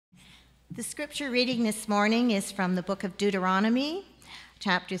The scripture reading this morning is from the book of Deuteronomy,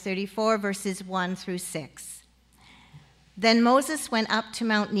 chapter 34, verses 1 through 6. Then Moses went up to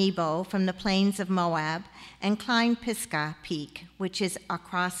Mount Nebo from the plains of Moab and climbed Pisgah Peak, which is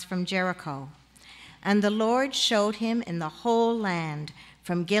across from Jericho. And the Lord showed him in the whole land,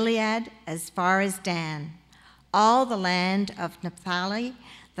 from Gilead as far as Dan, all the land of Naphtali,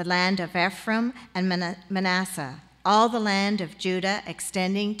 the land of Ephraim and Manasseh, all the land of Judah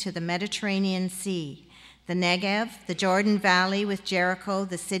extending to the Mediterranean Sea, the Negev, the Jordan Valley with Jericho,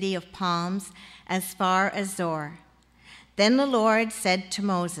 the city of palms, as far as Zor. Then the Lord said to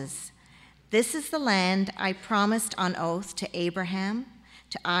Moses, "This is the land I promised on oath to Abraham,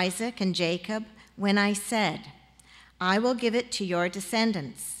 to Isaac, and Jacob, when I said, 'I will give it to your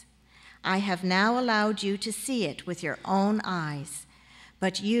descendants.' I have now allowed you to see it with your own eyes,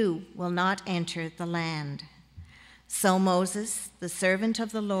 but you will not enter the land." So Moses, the servant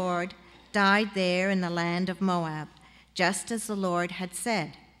of the Lord, died there in the land of Moab, just as the Lord had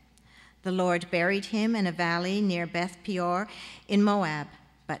said. The Lord buried him in a valley near Beth Peor in Moab,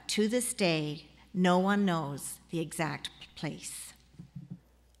 but to this day no one knows the exact place.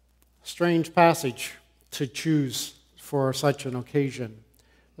 Strange passage to choose for such an occasion.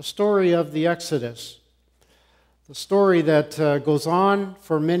 The story of the Exodus. The story that goes on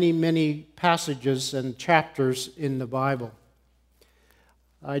for many, many passages and chapters in the Bible.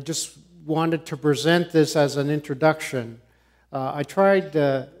 I just wanted to present this as an introduction. I tried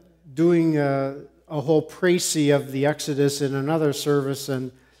doing a whole précis of the Exodus in another service,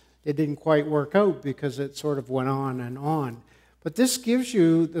 and it didn't quite work out because it sort of went on and on. But this gives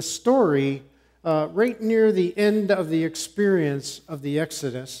you the story right near the end of the experience of the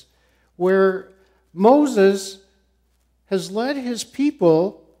Exodus, where Moses has led his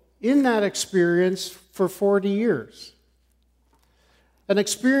people in that experience for 40 years. An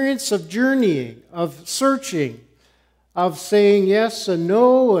experience of journeying, of searching, of saying yes and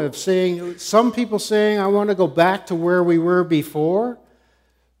no, of saying, some people saying, "I want to go back to where we were before."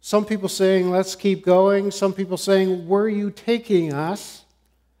 Some people saying, "Let's keep going." Some people saying, "Where are you taking us?"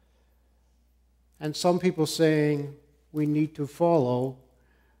 And some people saying, "We need to follow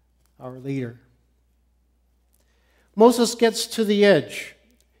our leader." Moses gets to the edge.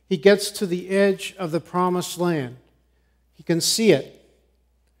 He gets to the edge of the promised land. He can see it.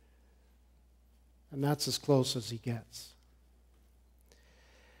 And that's as close as he gets.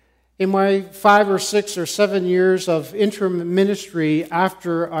 In my 5 or 6 or 7 years of interim ministry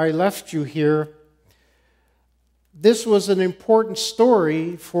after I left you here, this was an important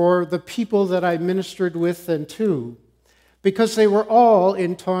story for the people that I ministered with and to, because they were all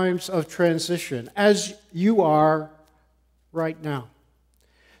in times of transition, as you are right now.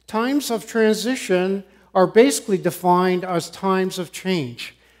 Times of transition are basically defined as times of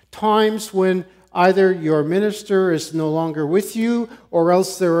change, times when either your minister is no longer with you, or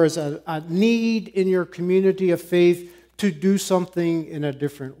else there is a need in your community of faith to do something in a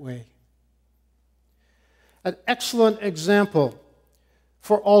different way. An excellent example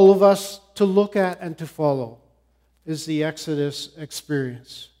for all of us to look at and to follow is the Exodus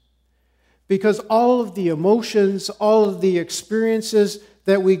experience. Because all of the emotions, all of the experiences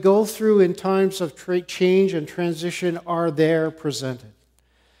that we go through in times of change and transition are there presented.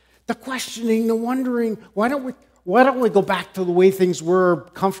 The questioning, the wondering, why don't we go back to the way things were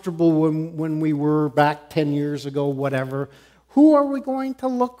comfortable when we were back 10 years ago, whatever. Who are we going to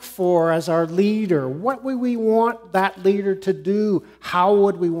look for as our leader? What would we want that leader to do? How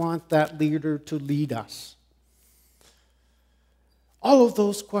would we want that leader to lead us? All of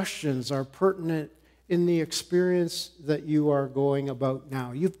those questions are pertinent in the experience that you are going about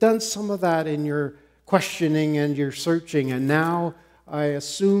now. You've done some of that in your questioning and your searching, and now I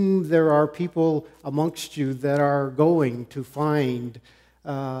assume there are people amongst you that are going to find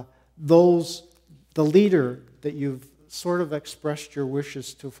the leader that you've sort of expressed your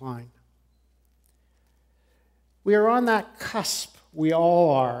wishes to find. We are on that cusp, we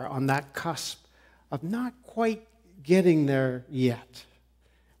all are on that cusp of not quite getting there yet.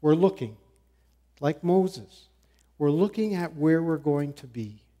 We're looking, like Moses. We're looking at where we're going to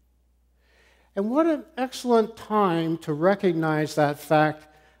be. And what an excellent time to recognize that fact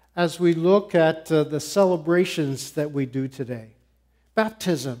as we look at the celebrations that we do today.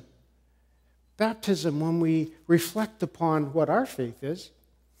 Baptism. Baptism, when we reflect upon what our faith is,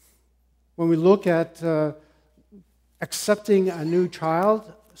 when we look at accepting a new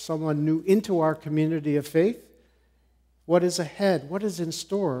child, someone new into our community of faith, what is ahead? What is in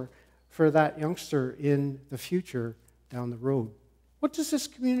store for that youngster in the future down the road? What does this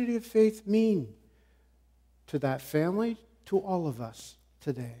community of faith mean to that family, to all of us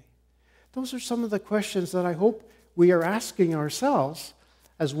today? Those are some of the questions that I hope we are asking ourselves,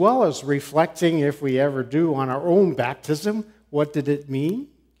 as well as reflecting, if we ever do, on our own baptism. What did it mean?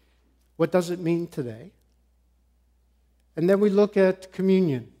 What does it mean today? And then we look at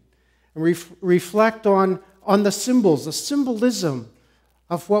communion and reflect on the symbols, the symbolism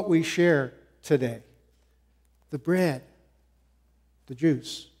of what we share today. The bread, the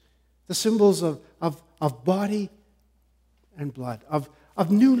juice, the symbols of body and blood, of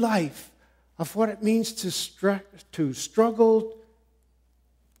new life, of what it means to struggle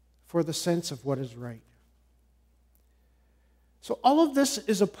for the sense of what is right. So all of this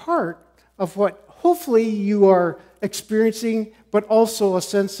is a part of what hopefully you are experiencing, but also a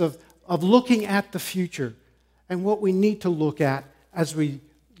sense of looking at the future and what we need to look at as we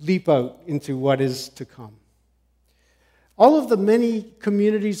leap out into what is to come. All of the many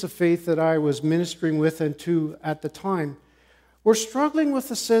communities of faith that I was ministering with and to at the time were struggling with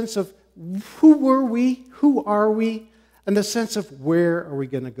the sense of who were we, who are we, and the sense of where are we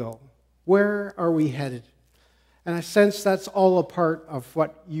going to go? Where are we headed? And I sense that's all a part of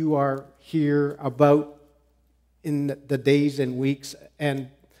what you are here about in the days and weeks and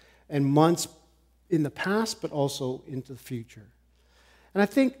months in the past, but also into the future. And I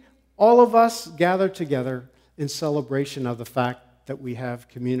think all of us gather together in celebration of the fact that we have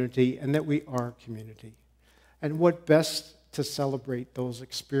community and that we are community. And what best to celebrate those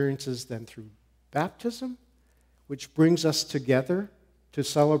experiences than through baptism, which brings us together to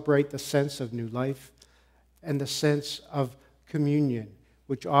celebrate the sense of new life, and the sense of communion,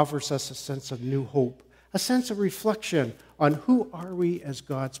 which offers us a sense of new hope, a sense of reflection on who are we as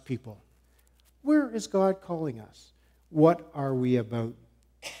God's people. Where is God calling us? What are we about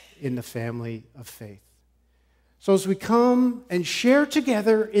in the family of faith? So as we come and share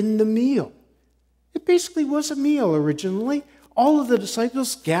together in the meal, it basically was a meal originally. All of the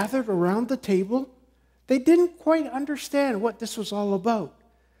disciples gathered around the table. They didn't quite understand what this was all about.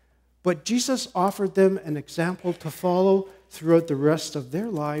 But Jesus offered them an example to follow throughout the rest of their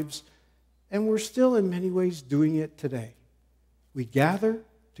lives, and we're still in many ways doing it today. We gather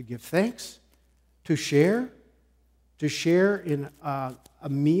to give thanks, to share in a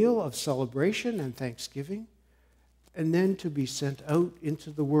meal of celebration and thanksgiving, and then to be sent out into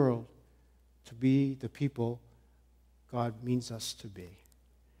the world to be the people God means us to be.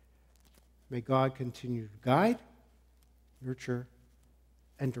 May God continue to guide, nurture,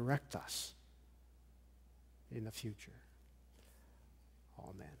 and direct us in the future.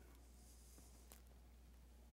 Amen.